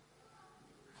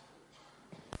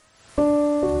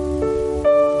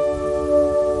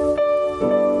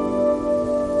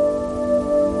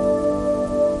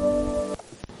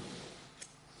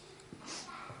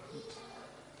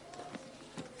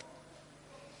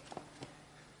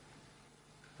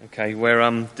Okay,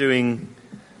 we're doing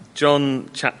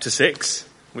John chapter 6,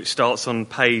 which starts on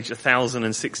page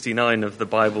 1069 of the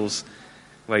Bibles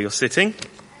where you're sitting.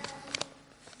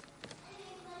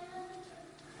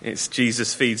 It's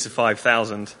Jesus feeds the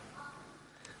 5,000.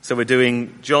 So we're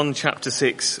doing John chapter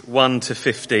 6, 1 to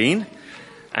 15,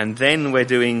 and then we're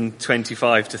doing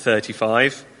 25 to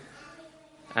 35,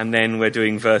 and then we're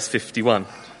doing verse 51.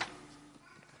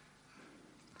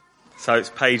 So it's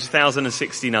page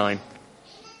 1069.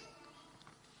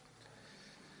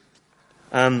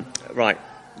 Right.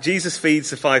 Jesus feeds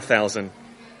the 5,000.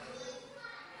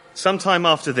 Sometime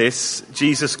after this,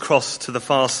 Jesus crossed to the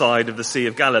far side of the Sea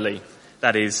of Galilee,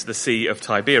 that is, the Sea of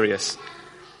Tiberias.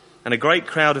 And a great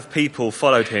crowd of people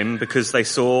followed him because they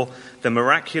saw the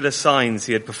miraculous signs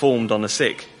he had performed on the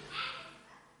sick.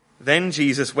 Then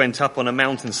Jesus went up on a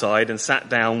mountainside and sat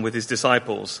down with his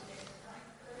disciples.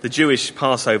 The Jewish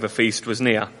Passover feast was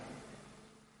near.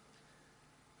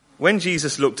 When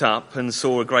Jesus looked up and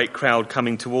saw a great crowd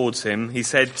coming towards him, he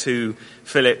said to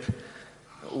Philip,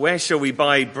 "Where shall we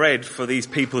buy bread for these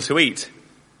people to eat?"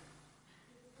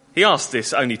 He asked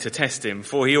this only to test him,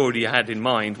 for he already had in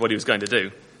mind what he was going to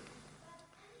do.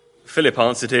 Philip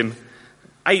answered him,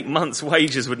 8 months'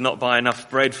 wages would not buy enough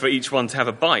bread for each one to have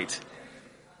a bite.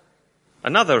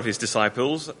 Another of his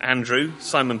disciples, Andrew,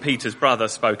 Simon Peter's brother,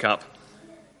 spoke up.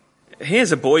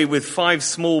 "Here's a boy with 5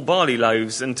 small barley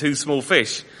loaves and 2 small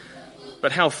fish.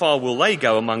 But how far will they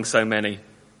go among so many?"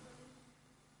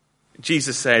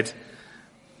 Jesus said,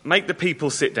 "Make the people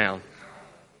sit down."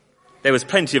 There was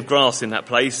plenty of grass in that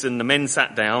place, and the men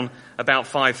sat down, about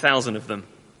 5,000 of them.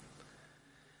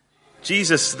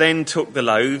 Jesus then took the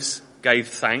loaves, gave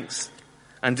thanks,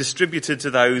 and distributed to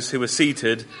those who were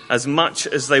seated as much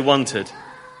as they wanted.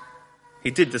 He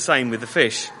did the same with the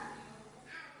fish.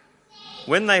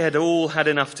 When they had all had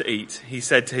enough to eat, he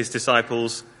said to his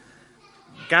disciples,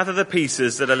 "Gather the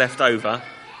pieces that are left over,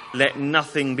 let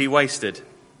nothing be wasted."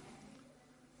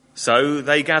 So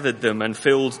they gathered them and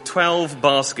filled 12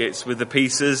 baskets with the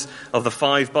pieces of the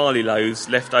 5 barley loaves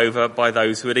left over by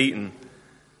those who had eaten.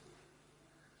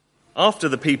 After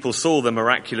the people saw the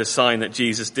miraculous sign that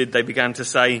Jesus did, they began to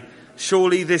say,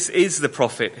 "Surely this is the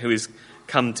prophet who is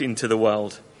come into the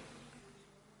world."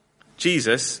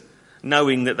 Jesus,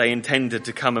 knowing that they intended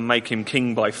to come and make him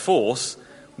king by force,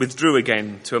 withdrew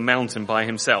again to a mountain by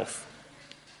himself.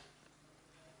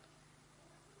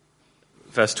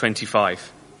 Verse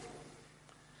 25.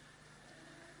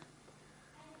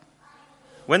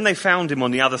 When they found him on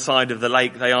the other side of the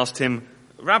lake, they asked him,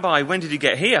 "Rabbi, when did you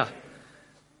get here?"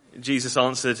 Jesus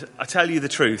answered, "I tell you the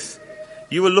truth.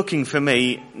 You were looking for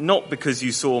me not because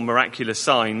you saw miraculous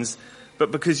signs,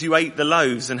 but because you ate the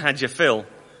loaves and had your fill.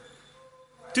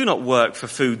 Do not work for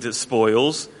food that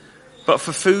spoils, but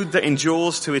for food that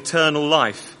endures to eternal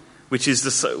life, which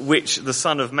the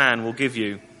Son of Man will give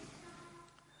you.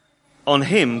 On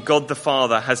him, God the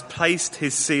Father has placed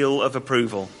his seal of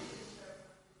approval."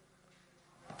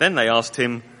 Then they asked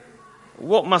him,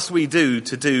 "What must we do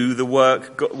to do the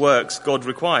works God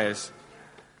requires?"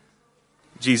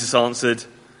 Jesus answered,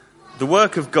 "The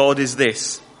work of God is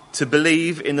this, to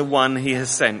believe in the one he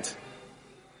has sent."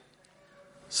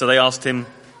 So they asked him,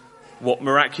 "What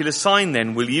miraculous sign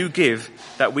then will you give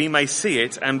that we may see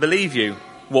it and believe you?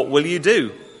 What will you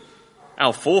do?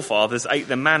 Our forefathers ate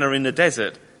the manna in the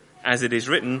desert. As it is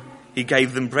written, he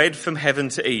gave them bread from heaven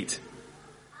to eat."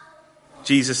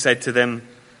 Jesus said to them,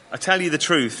 "I tell you the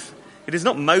truth. It is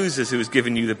not Moses who has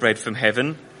given you the bread from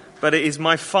heaven, but it is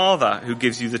my Father who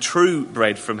gives you the true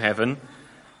bread from heaven.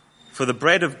 For the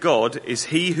bread of God is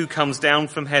he who comes down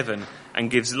from heaven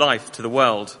and gives life to the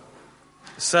world."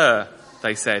 "Sir,"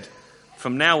 they said,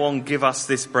 "from now on give us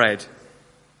this bread."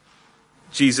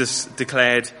 Jesus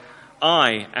declared,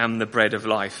 "I am the bread of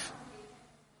life.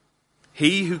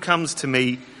 He who comes to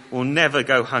me will never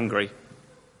go hungry,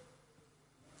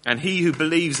 and he who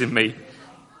believes in me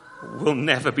will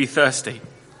never be thirsty."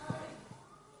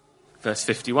 Verse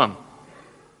 51.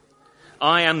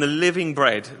 "I am the living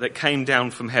bread that came down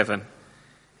from heaven.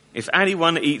 If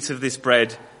anyone eats of this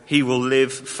bread, he will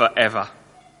live forever.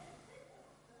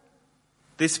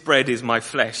 This bread is my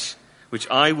flesh, which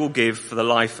I will give for the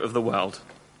life of the world."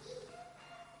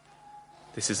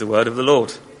 This is the word of the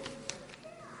Lord.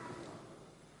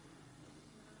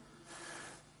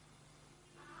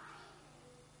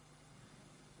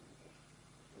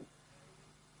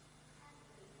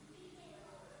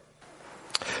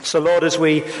 So, Lord, as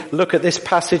we look at this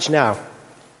passage now,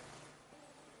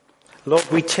 Lord,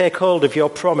 we take hold of your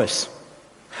promise,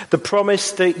 the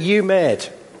promise that you made,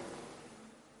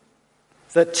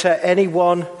 that to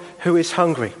anyone who is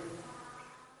hungry,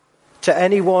 to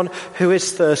anyone who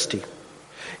is thirsty,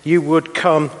 you would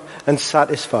come and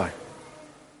satisfy.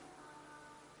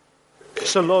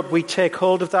 So Lord, we take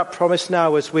hold of that promise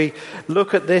now as we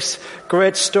look at this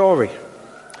great story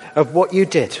of what you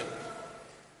did.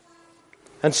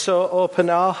 And so open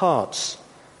our hearts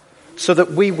so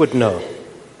that we would know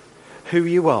who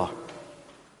you are.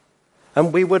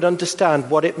 And we would understand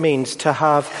what it means to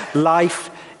have life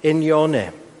in your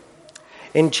name.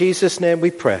 In Jesus' name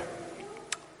we pray.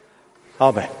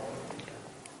 Amen.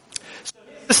 So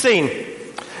here's the scene.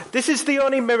 This is the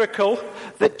only miracle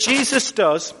that Jesus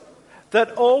does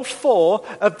that all four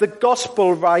of the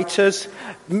gospel writers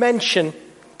mention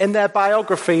in their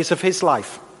biographies of his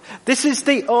life. This is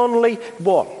the only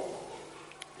one.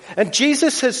 And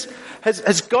Jesus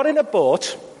has got in a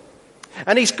boat,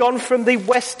 and he's gone from the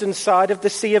western side of the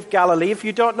Sea of Galilee. If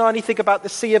you don't know anything about the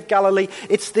Sea of Galilee,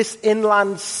 it's this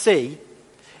inland sea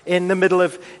in the middle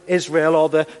of Israel, or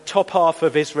the top half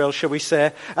of Israel, shall we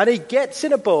say. And he gets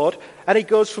in a boat, and he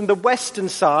goes from the western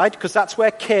side, because that's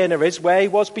where Cana is, where he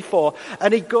was before,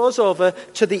 and he goes over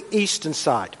to the eastern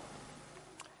side.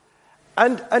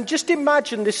 And just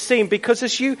imagine this scene, because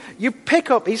as you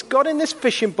pick up, he's got in this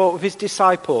fishing boat with his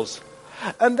disciples.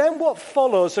 And then what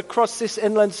follows across this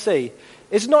inland sea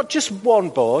is not just one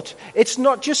boat, it's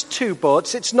not just two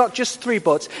boats, it's not just three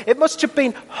boats. It must have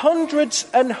been hundreds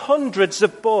and hundreds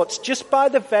of boats just by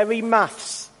the very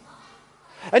maths.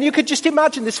 And you could just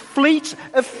imagine this fleet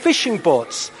of fishing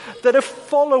boats that are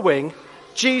following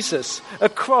Jesus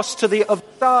across to the other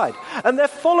side. And they're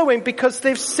following because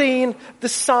they've seen the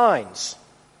signs,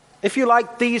 if you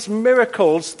like, these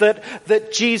miracles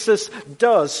that Jesus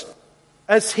does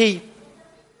as he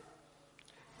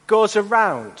goes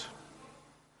around.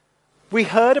 We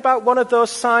heard about one of those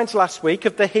signs last week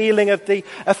of the healing of the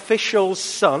official's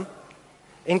son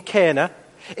in Cana.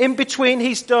 In between,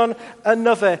 he's done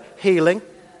another healing.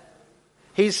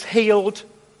 He's healed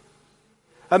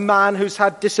a man who's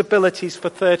had disabilities for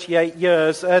 38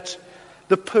 years at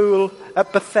the pool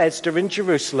at Bethesda in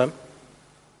Jerusalem.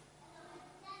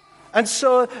 And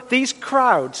so these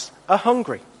crowds are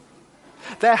hungry.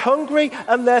 They're hungry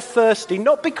and they're thirsty,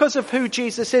 not because of who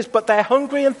Jesus is, but they're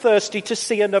hungry and thirsty to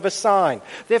see another sign.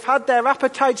 They've had their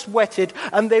appetites whetted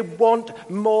and they want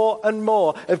more and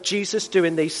more of Jesus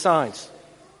doing these signs.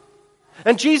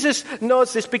 And Jesus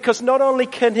knows this because not only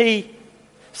can he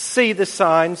see the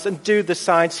signs and do the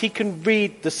signs, he can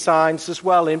read the signs as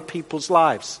well in people's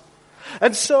lives.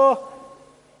 And so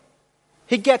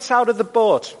he gets out of the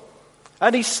boat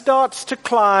and he starts to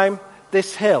climb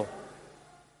this hill.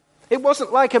 It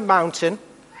wasn't like a mountain,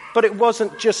 but it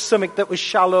wasn't just something that was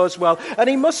shallow as well. And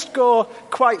he must go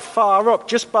quite far up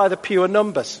just by the pure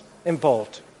numbers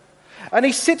involved. And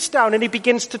he sits down and he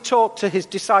begins to talk to his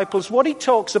disciples. What he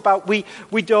talks about, we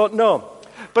don't know.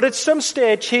 But at some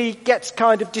stage, he gets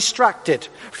kind of distracted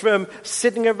from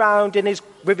sitting around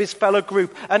with his fellow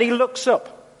group. And he looks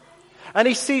up. And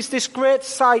he sees this great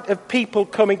sight of people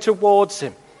coming towards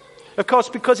him. Of course,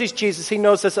 because he's Jesus, he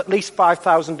knows there's at least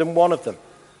 5,001 of them,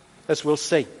 as we'll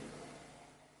see.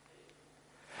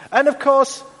 And of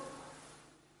course,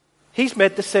 he's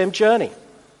made the same journey.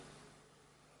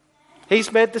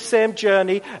 He's made the same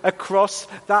journey across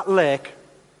that lake.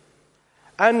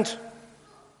 And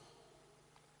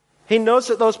he knows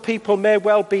that those people may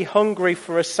well be hungry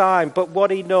for a sign, but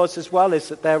what he knows as well is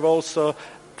that they're also,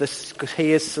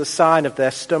 he is the sign of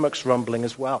their stomachs rumbling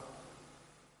as well.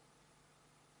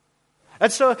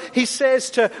 And so he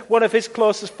says to one of his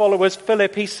closest followers,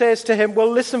 Philip, he says to him, well,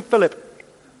 listen, Philip,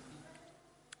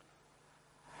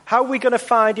 how are we going to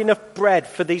find enough bread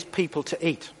for these people to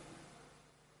eat?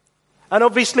 And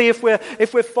obviously, if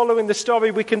we're following the story,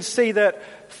 we can see that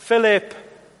Philip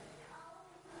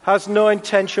has no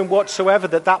intention whatsoever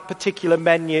that particular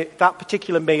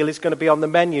meal is going to be on the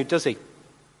menu, does he?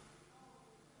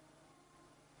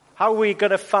 How are we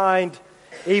going to find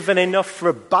even enough for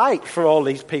a bite for all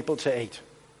these people to eat?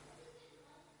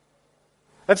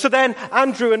 And so then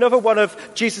Andrew, another one of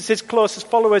Jesus' closest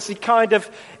followers, he kind of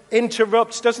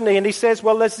interrupts, doesn't he? And he says,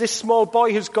 well, there's this small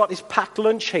boy who's got his packed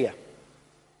lunch here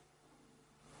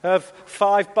of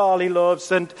 5 barley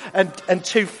loaves and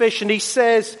 2 fish. And he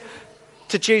says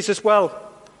to Jesus, well,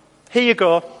 here you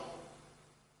go.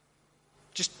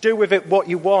 Just do with it what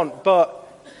you want.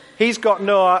 But he's got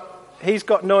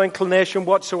no inclination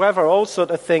whatsoever also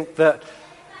to think that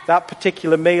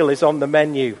particular meal is on the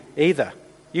menu either.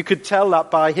 You could tell that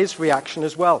by his reaction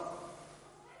as well.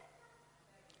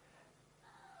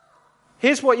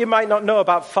 Here's what you might not know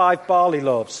about 5 barley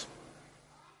loaves.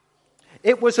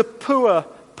 It was a poor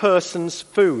person's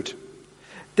food.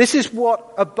 This is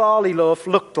what a barley loaf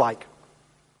looked like.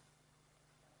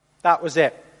 That was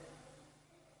it.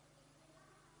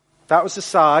 That was the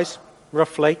size,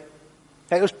 roughly.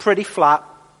 It was pretty flat.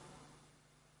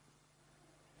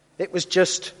 It was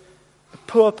just a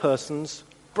poor person's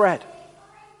bread.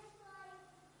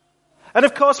 And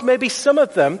of course, maybe some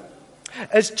of them,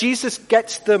 as Jesus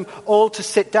gets them all to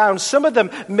sit down, some of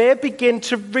them may begin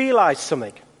to realize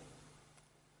something.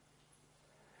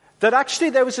 That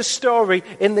actually there was a story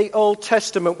in the Old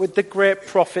Testament with the great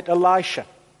prophet Elisha.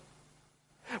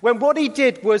 When what he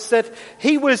did was that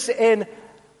he was in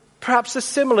perhaps a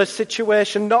similar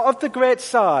situation, not of the great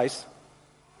size.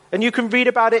 And you can read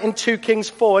about it in 2 Kings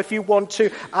 4 if you want to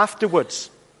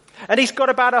afterwards. And he's got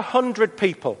about 100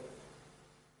 people.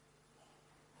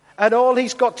 And all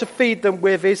he's got to feed them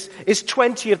with is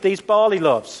 20 of these barley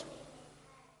loaves.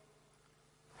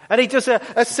 And he does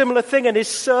a similar thing, and his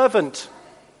servant,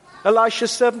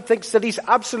 Elisha's servant, thinks that he's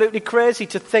absolutely crazy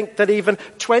to think that even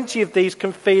 20 of these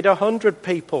can feed 100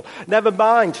 people. Never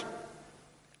mind,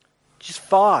 just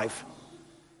 5.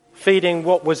 Feeding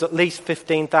what was at least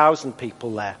 15,000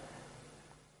 people there.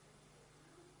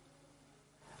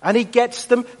 And he gets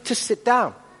them to sit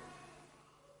down.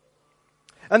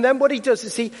 And then what he does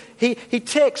is he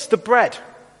takes the bread.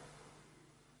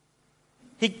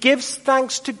 He gives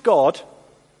thanks to God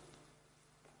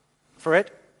for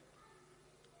it.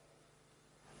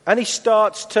 And he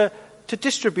starts to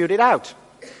distribute it out.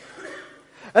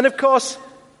 And of course,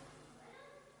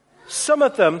 some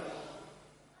of them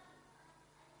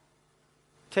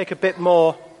take a bit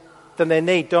more than they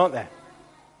need, don't they?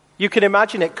 You can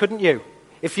imagine it, couldn't you?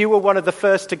 If you were one of the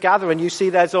first to gather and you see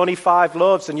there's only 5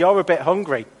 loaves and you're a bit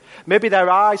hungry, maybe their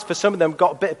eyes for some of them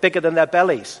got a bit bigger than their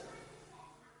bellies.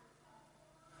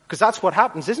 Because that's what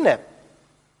happens, isn't it?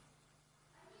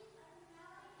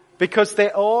 Because they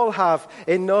all have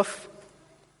enough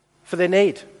for their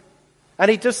need.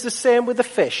 And he does the same with the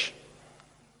fish.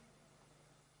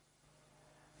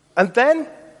 And then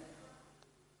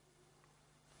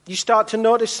you start to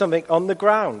notice something on the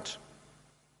ground.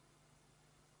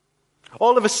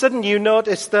 All of a sudden you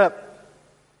notice that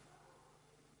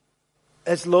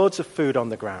there's loads of food on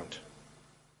the ground.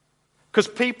 Because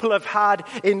people have had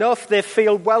enough, they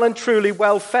feel well and truly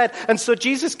well fed. And so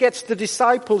Jesus gets the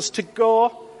disciples to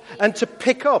go and to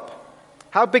pick up.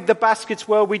 How big the baskets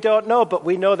were, we don't know, but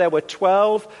we know there were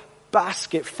 12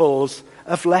 basketfuls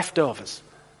of leftovers.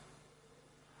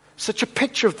 Such a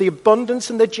picture of the abundance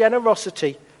and the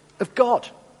generosity of God.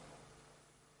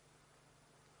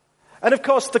 And of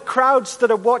course, the crowds that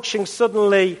are watching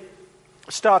suddenly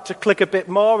start to click a bit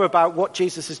more about what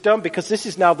Jesus has done, because this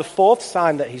is now the 4th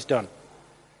sign that he's done.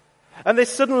 And they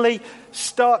suddenly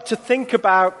start to think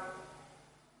about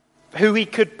who he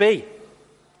could be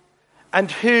and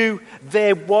who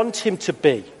they want him to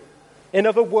be. In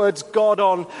other words, God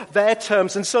on their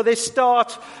terms. And so they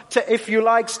start to, if you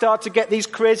like, start to get these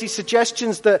crazy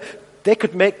suggestions that they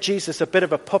could make Jesus a bit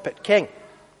of a puppet king.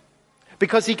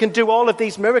 Because he can do all of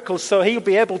these miracles, so he'll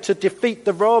be able to defeat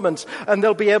the Romans and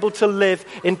they'll be able to live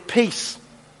in peace.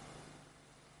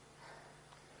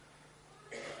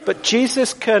 But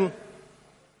Jesus can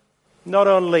not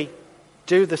only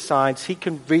do the signs, he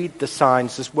can read the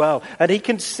signs as well. And he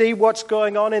can see what's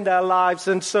going on in their lives.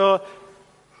 And so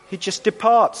he just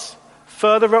departs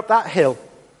further up that hill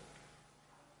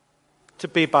to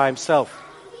be by himself.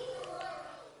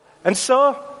 And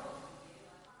so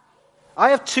I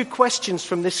have 2 questions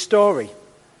from this story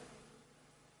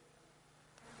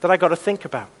that I got to think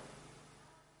about.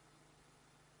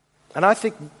 And I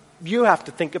think you have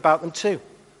to think about them too.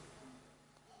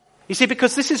 You see,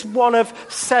 because this is one of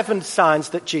 7 signs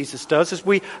that Jesus does. As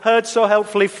we heard so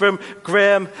helpfully from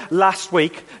Graham last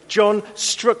week, John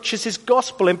structures his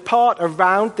gospel in part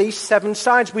around these 7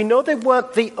 signs. We know they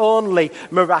weren't the only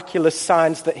miraculous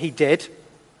signs that he did.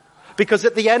 Because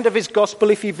at the end of his gospel,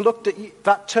 if you've looked at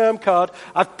that term card,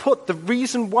 I've put the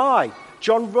reason why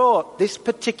John wrote this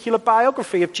particular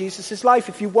biography of Jesus' life.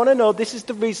 If you want to know, this is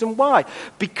the reason why.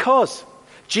 Because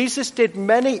Jesus did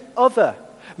many other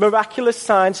miraculous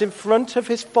signs in front of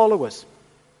his followers.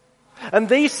 And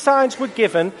these signs were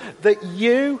given that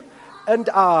you and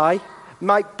I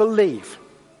might believe.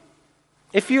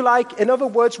 If you like, in other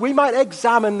words, we might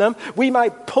examine them, we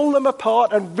might pull them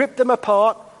apart and rip them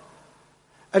apart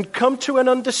and come to an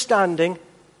understanding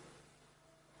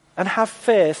and have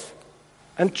faith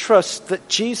and trust that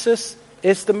Jesus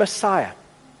is the Messiah,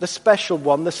 the special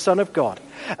one, the Son of God.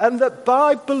 And that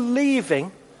by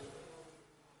believing,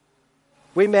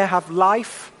 we may have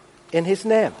life in his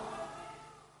name.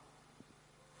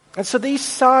 And so these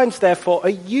signs, therefore, are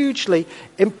hugely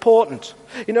important.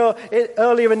 You know,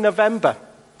 earlier in November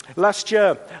last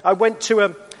year, I went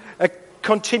to a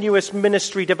continuous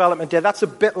ministry development day. That's a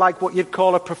bit like what you'd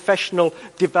call a professional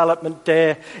development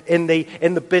day in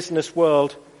the business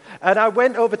world. And I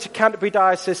went over to Canterbury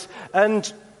Diocese,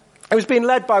 and it was being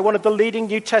led by one of the leading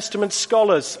New Testament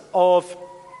scholars of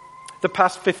the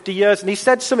past 50 years. And he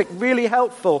said something really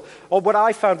helpful, or what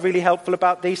I found really helpful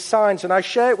about these signs. And I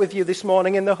share it with you this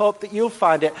morning in the hope that you'll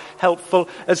find it helpful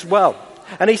as well.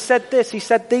 And he said this,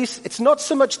 it's not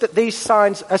so much that these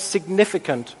signs are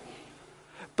significant,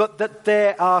 but that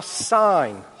they are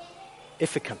significant.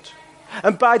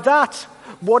 And by that,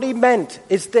 what he meant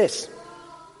is this,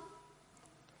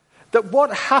 that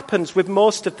what happens with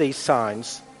most of these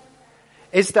signs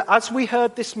is that, as we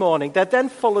heard this morning, there then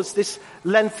follows this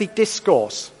lengthy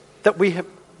discourse that we have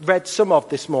read some of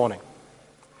this morning.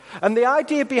 And the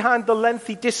idea behind the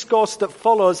lengthy discourse that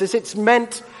follows is it's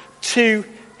meant to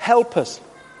help us.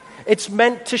 It's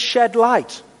meant to shed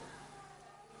light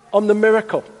on the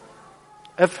miracle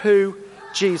of who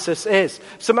Jesus is.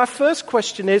 So my first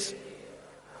question is,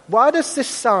 why does this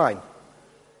sign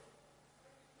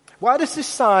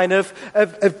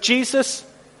of Jesus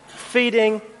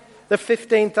feeding the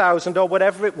 15,000 or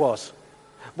whatever it was,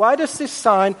 why does this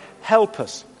sign help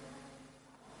us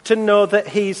to know that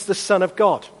he's the Son of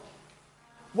God?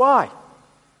 Why?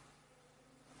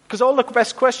 Because all the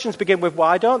best questions begin with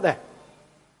why, don't they?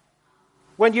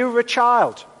 When you were a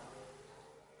child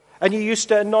and you used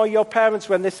to annoy your parents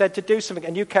when they said to do something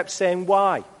and you kept saying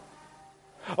why.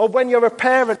 Or when you're a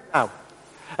parent now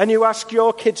and you ask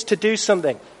your kids to do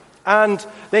something and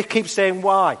they keep saying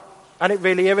why, and it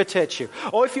really irritates you.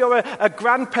 Or if you're a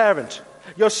grandparent,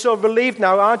 you're so relieved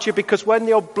now, aren't you? Because when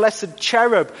your blessed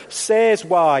cherub says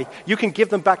why, you can give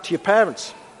them back to your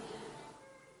parents.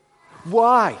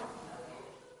 Why?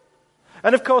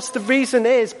 And of course the reason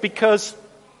is because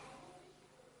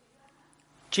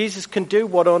Jesus can do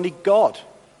what only God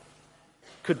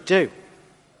could do.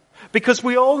 Because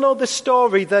we all know the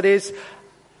story that is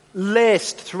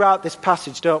laced throughout this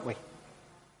passage, don't we?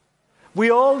 We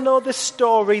all know the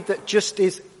story that just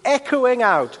is echoing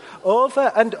out over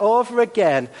and over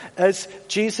again as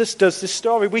Jesus does this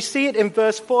story. We see it in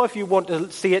verse 4 if you want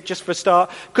to see it just for a start,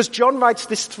 because John writes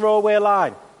this throwaway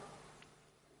line.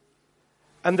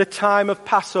 And the time of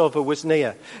Passover was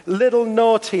near. Little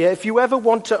note here, if you ever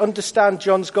want to understand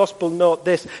John's gospel, note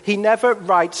this. He never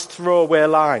writes throwaway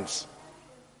lines.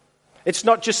 It's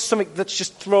not just something that's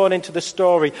just thrown into the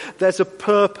story. There's a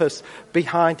purpose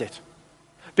behind it.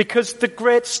 Because the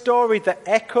great story that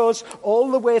echoes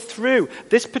all the way through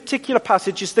this particular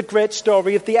passage is the great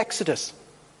story of the Exodus.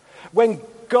 When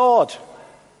God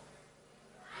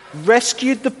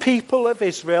rescued the people of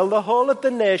Israel, the whole of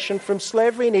the nation, from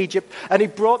slavery in Egypt, and he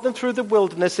brought them through the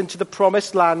wilderness into the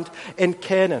promised land in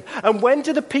Canaan. And when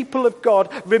do the people of God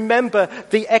remember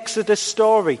the Exodus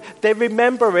story? They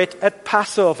remember it at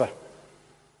Passover.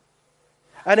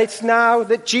 And it's now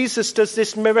that Jesus does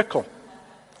this miracle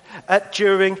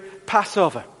during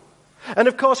Passover. And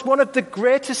of course, one of the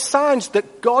greatest signs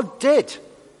that God did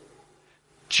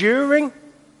during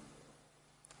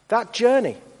that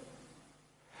journey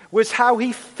was how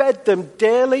he fed them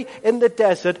daily in the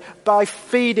desert by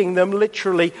feeding them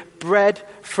literally bread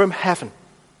from heaven.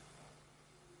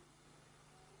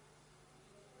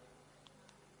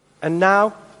 And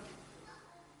now,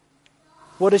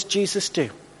 what does Jesus do?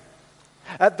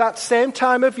 At that same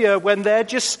time of year, when they're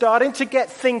just starting to get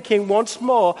thinking once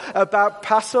more about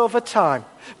Passover time,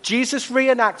 Jesus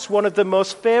reenacts one of the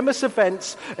most famous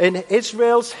events in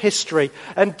Israel's history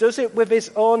and does it with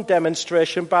his own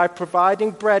demonstration by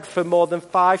providing bread for more than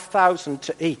 5,000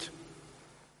 to eat.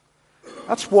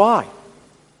 That's why.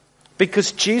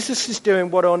 Because Jesus is doing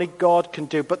what only God can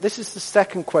do. But this is the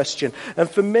second question. And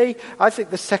for me, I think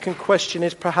the second question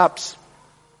is perhaps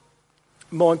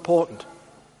more important.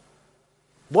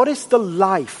 What is the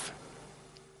life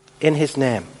in his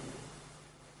name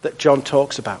that John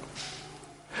talks about?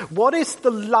 What is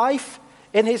the life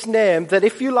in his name that,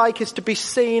 if you like, is to be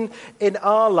seen in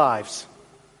our lives?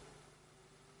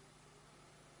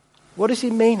 What is he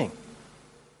meaning?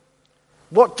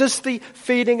 What does the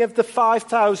feeding of the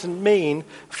 5,000 mean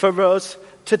for us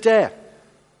today?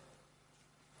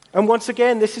 And once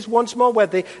again, this is once more where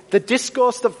the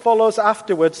discourse that follows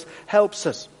afterwards helps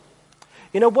us.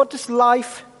 You know, what does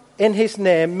life in his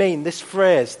name mean, this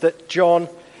phrase that John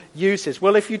uses?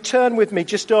 Well, if you turn with me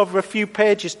just over a few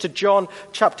pages to John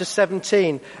chapter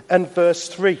 17 and verse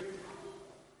 3.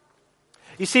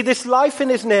 You see, this life in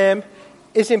his name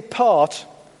is in part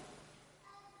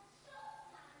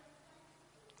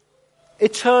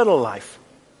eternal life.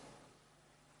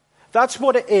 That's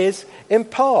what it is in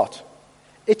part.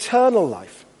 Eternal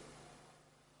life.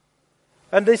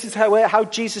 And this is how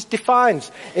Jesus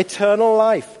defines eternal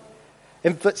life.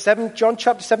 In John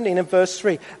chapter 17 and verse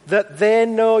 3, that they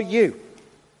know you.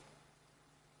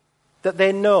 That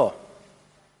they know.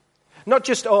 Not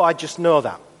just, oh, I just know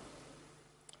that.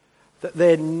 That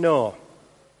they know.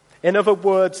 In other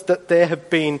words, that they have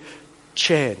been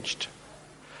changed.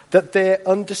 That they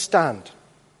understand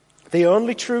the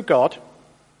only true God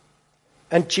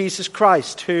and Jesus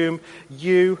Christ, whom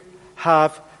you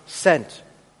have sent.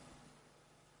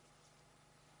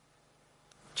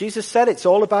 Jesus said it's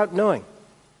all about knowing.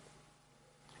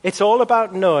 It's all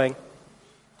about knowing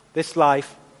this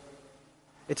life.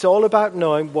 It's all about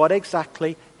knowing what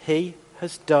exactly he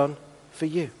has done for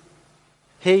you.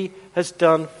 He has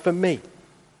done for me.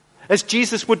 As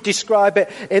Jesus would describe it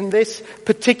in this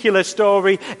particular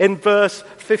story in verse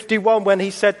 51, when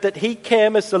he said that he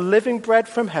came as the living bread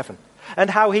from heaven, and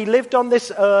how he lived on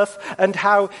this earth, and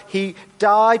how he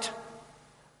died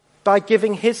by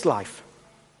giving his life,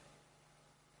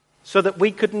 so that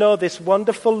we could know this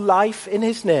wonderful life in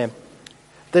his name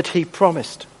that he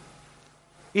promised.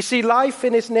 You see, life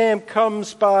in his name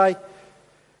comes by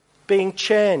being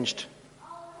changed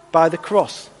by the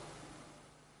cross.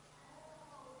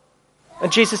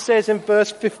 And Jesus says in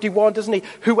verse 51, doesn't he?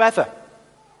 Whoever.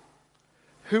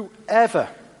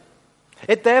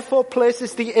 It therefore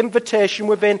places the invitation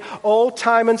within all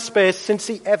time and space since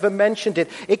he ever mentioned it.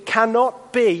 It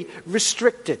cannot be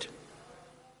restricted.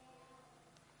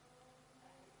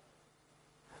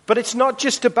 But it's not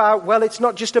just about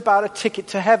a ticket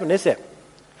to heaven, is it?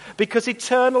 Because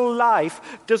eternal life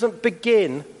doesn't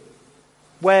begin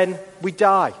when we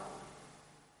die.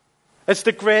 As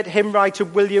the great hymn writer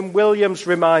William Williams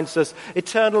reminds us,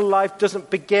 eternal life doesn't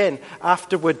begin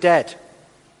after we're dead.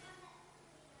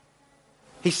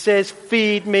 He says,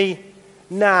 feed me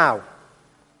now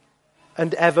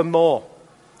and evermore.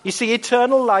 You see,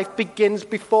 eternal life begins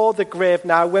before the grave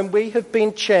now, when we have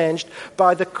been changed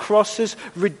by the cross's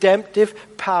redemptive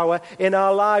power in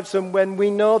our lives, and when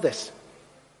we know this.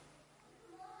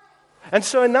 And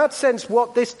so in that sense,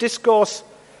 what this discourse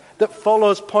that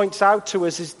follows points out to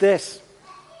us is this: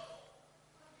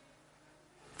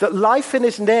 that life in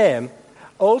his name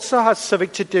also has something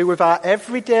to do with our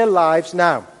everyday lives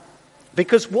now.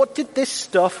 Because what did this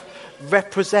stuff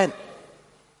represent?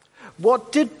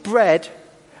 What did bread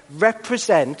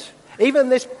represent? Even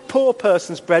this poor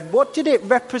person's bread, what did it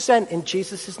represent in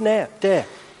Jesus' day?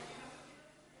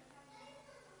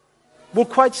 Well,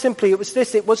 quite simply, it was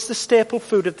this. It was the staple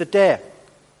food of the day.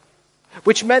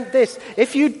 Which meant this: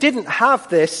 if you didn't have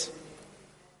this,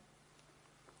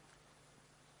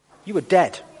 you were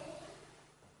dead.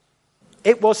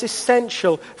 It was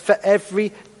essential for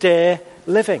everyday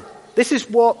living. This is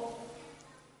what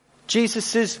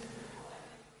Jesus is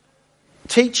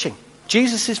teaching.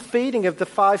 Jesus' feeding of the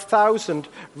 5,000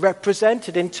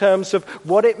 represented in terms of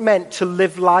what it meant to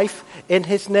live life in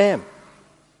his name.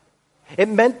 It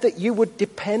meant that you would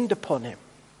depend upon him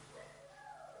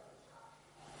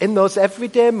in those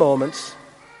everyday moments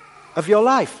of your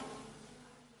life.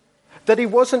 That he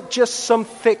wasn't just some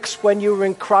fix when you were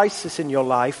in crisis in your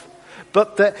life,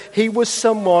 but that he was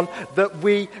someone that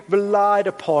we relied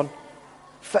upon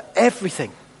for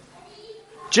everything.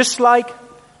 Just like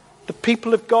the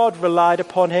people of God relied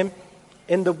upon him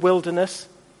in the wilderness,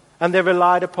 and they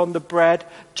relied upon the bread,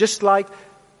 just like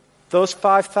those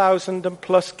 5,000 and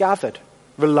plus gathered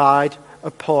relied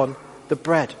upon the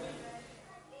bread.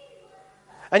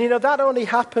 And that only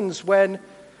happens when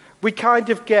we kind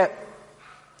of get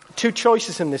two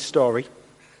choices in this story.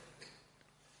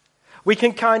 We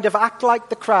can kind of act like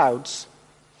the crowds,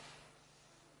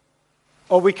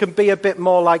 or we can be a bit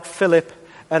more like Philip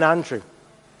and Andrew.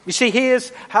 You see,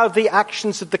 here's how the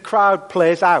actions of the crowd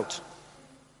plays out.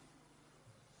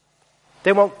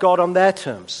 They want God on their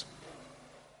terms.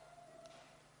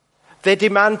 They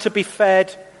demand to be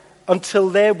fed until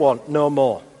they want no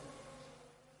more.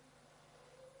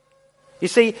 You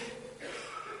see,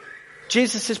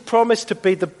 Jesus has promised to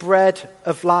be the bread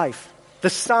of life,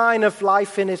 the sign of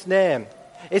life in his name.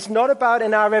 It's not about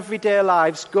in our everyday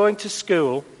lives going to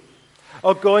school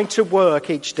or going to work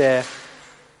each day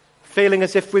feeling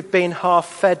as if we've been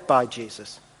half-fed by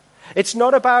Jesus. It's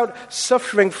not about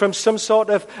suffering from some sort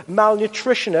of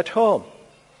malnutrition at home,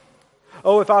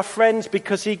 or with our friends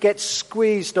because he gets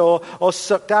squeezed or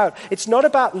sucked out. It's not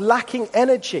about lacking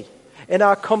energy in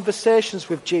our conversations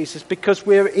with Jesus because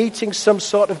we're eating some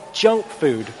sort of junk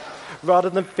food rather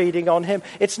than feeding on him.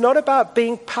 It's not about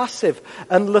being passive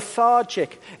and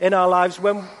lethargic in our lives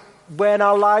when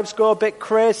our lives go a bit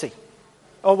crazy,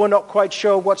 or we're not quite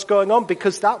sure what's going on,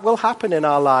 because that will happen in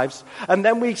our lives. And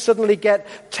then we suddenly get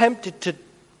tempted to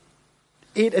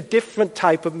eat a different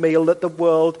type of meal that the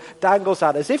world dangles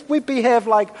at us. If we behave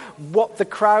like what the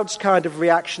crowd's kind of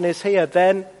reaction is here,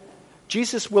 then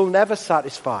Jesus will never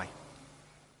satisfy.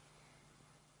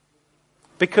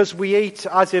 Because we eat,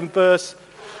 as in verse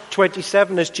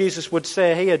 27, as Jesus would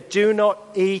say here, do not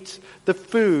eat the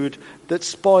food that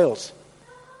spoils.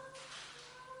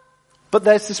 But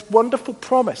there's this wonderful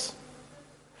promise.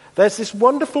 There's this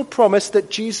wonderful promise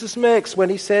that Jesus makes when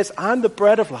he says, I'm the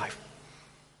bread of life.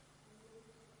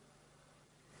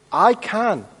 I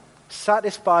can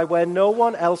satisfy where no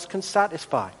one else can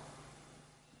satisfy.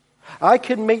 I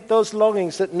can meet those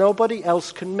longings that nobody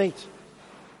else can meet.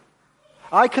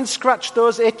 I can scratch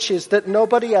those itches that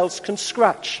nobody else can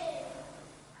scratch.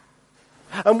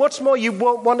 And what's more, you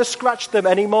won't want to scratch them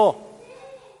anymore.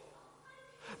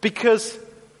 Because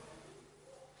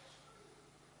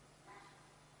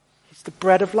He's the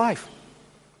bread of life.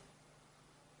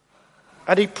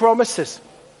 And He promises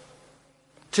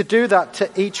to do that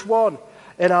to each one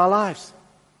in our lives.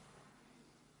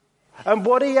 And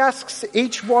what He asks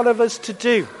each one of us to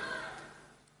do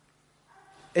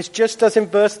is just as in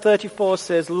verse 34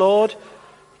 says, Lord,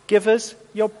 give us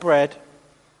your bread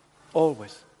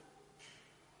always.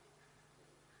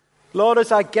 Lord,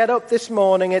 as I get up this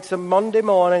morning, it's a Monday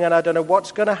morning and I don't know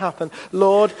what's going to happen.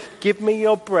 Lord, give me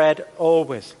your bread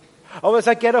always. Or as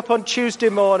I get up on Tuesday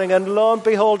morning and lo and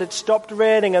behold, it stopped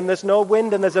raining and there's no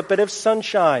wind and there's a bit of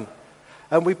sunshine.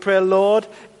 And we pray, Lord,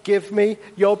 give me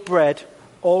your bread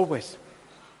always.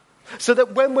 So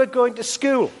that when we're going to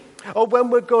school or when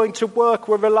we're going to work,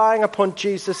 we're relying upon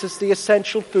Jesus as the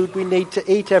essential food we need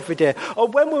to eat every day. Or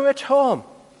when we're at home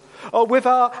or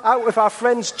out with our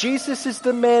friends, Jesus is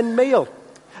the main meal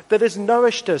that has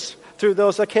nourished us through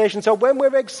those occasions. Or when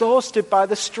we're exhausted by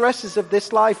the stresses of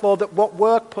this life or that what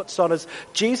work puts on us,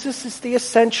 Jesus is the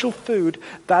essential food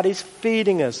that is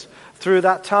feeding us through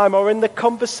that time. Or in the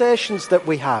conversations that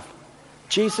we have,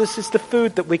 Jesus is the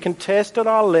food that we can taste on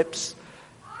our lips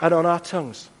and on our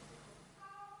tongues.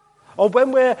 Or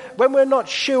when we're not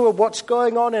sure what's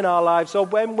going on in our lives, or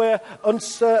when we're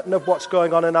uncertain of what's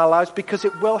going on in our lives, because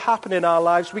it will happen in our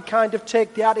lives, we kind of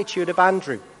take the attitude of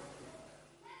Andrew.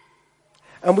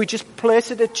 And we just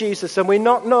place it at Jesus, and we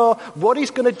not know what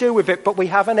He's going to do with it, but we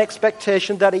have an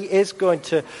expectation that He is going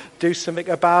to do something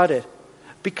about it.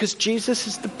 Because Jesus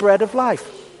is the bread of life,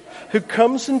 who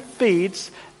comes and feeds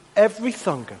every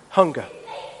hunger,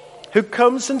 who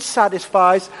comes and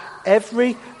satisfies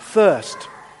every thirst.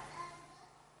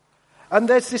 And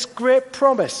there's this great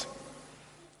promise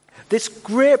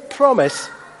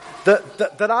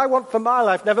that I want for my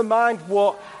life, never mind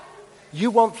what you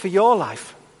want for your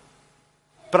life.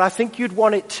 But I think you'd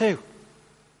want it too.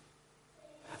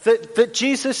 That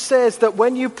Jesus says that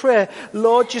when you pray,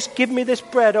 Lord, just give me this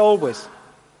bread always.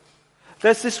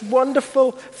 There's this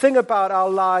wonderful thing about our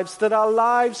lives, that our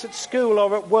lives at school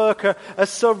or at work are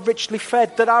so richly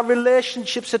fed, that our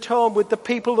relationships at home with the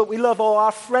people that we love or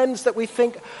our friends that we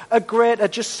think are great are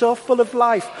just so full of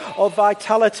life or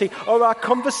vitality, or our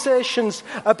conversations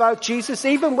about Jesus,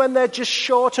 even when they're just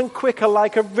short and quicker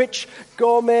like a rich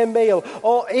gourmet meal,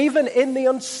 or even in the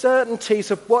uncertainties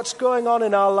of what's going on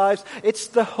in our lives, it's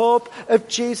the hope of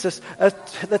Jesus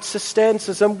that sustains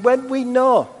us. And when we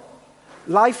know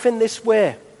life in this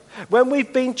way, when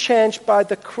we've been changed by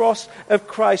the cross of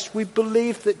Christ, we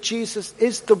believe that Jesus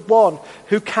is the one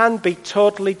who can be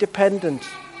totally dependent.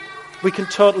 We can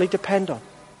totally depend on.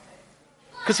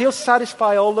 Because He'll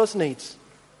satisfy all those needs.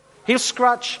 He'll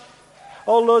scratch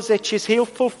all those itches. He'll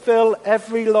fulfill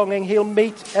every longing. He'll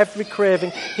meet every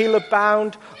craving. He'll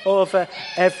abound over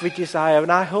every desire.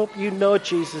 And I hope you know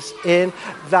Jesus in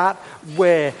that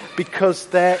way, because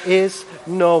there is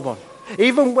no one.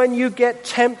 Even when you get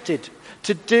tempted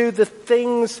to do the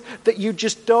things that you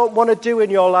just don't want to do in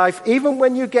your life, even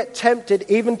when you get tempted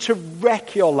even to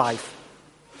wreck your life,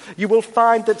 you will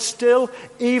find that still,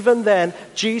 even then,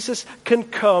 Jesus can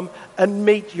come and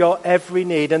meet your every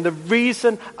need. And the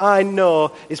reason I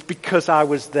know is because I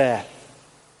was there.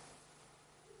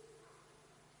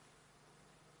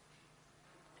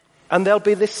 And there'll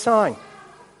be this sign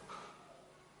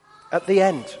at the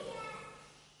end.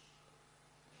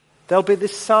 There'll be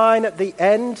this sign at the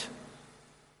end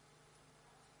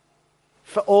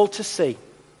for all to see,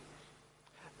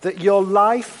 that your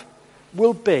life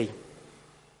will be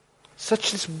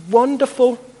such this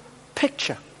wonderful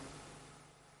picture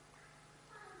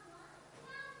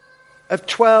of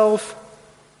 12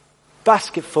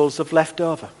 basketfuls of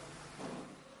leftover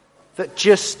that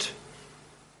just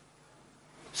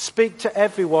speak to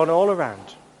everyone all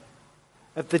around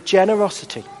of the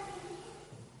generosity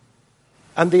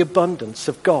and the abundance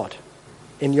of God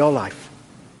in your life.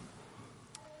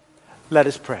 Let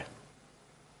us pray.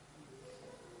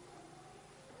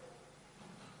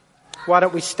 Why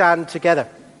don't we stand together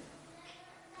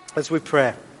as we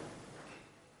pray?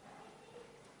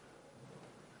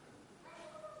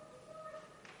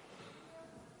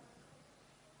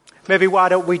 Maybe why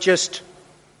don't we just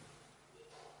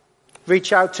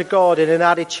reach out to God in an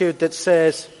attitude that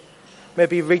says,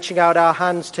 maybe reaching out our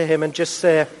hands to him and just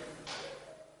say,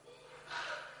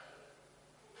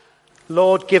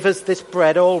 Lord, give us this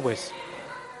bread always.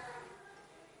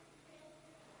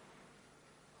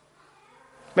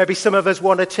 Maybe some of us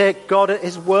want to take God at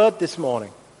his word this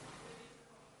morning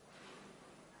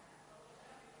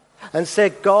and say,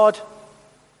 God,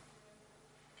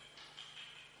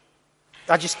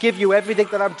 I just give you everything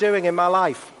that I'm doing in my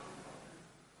life.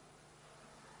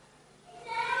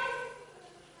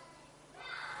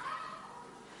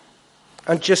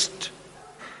 And just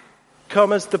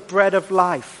come as the bread of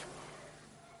life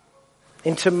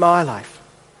into my life.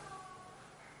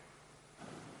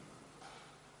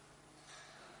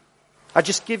 I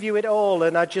just give you it all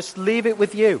and I just leave it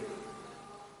with you.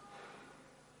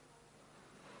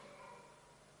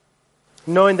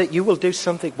 Knowing that you will do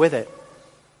something with it.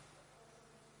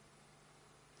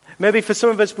 Maybe for some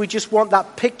of us, we just want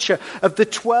that picture of the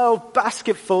 12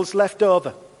 basketfuls left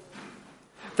over.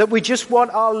 That we just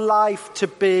want our life to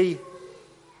be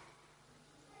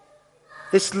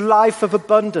this life of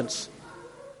abundance.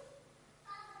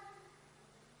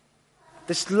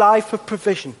 This life of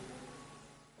provision.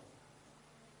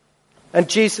 And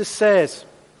Jesus says,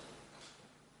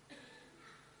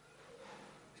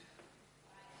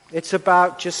 it's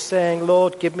about just saying,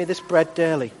 Lord, give me this bread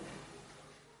daily.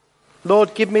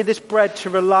 Lord, give me this bread to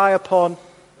rely upon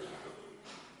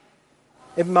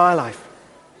in my life.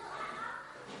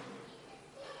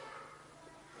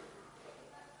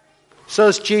 So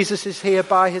as Jesus is here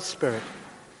by his Spirit,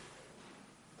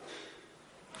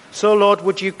 so Lord,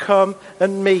 would you come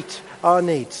and meet our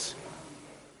needs?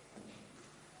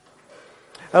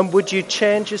 And would you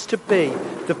change us to be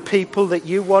the people that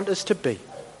you want us to be?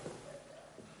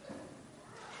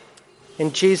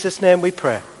 In Jesus' name we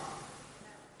pray.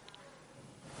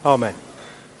 Amen.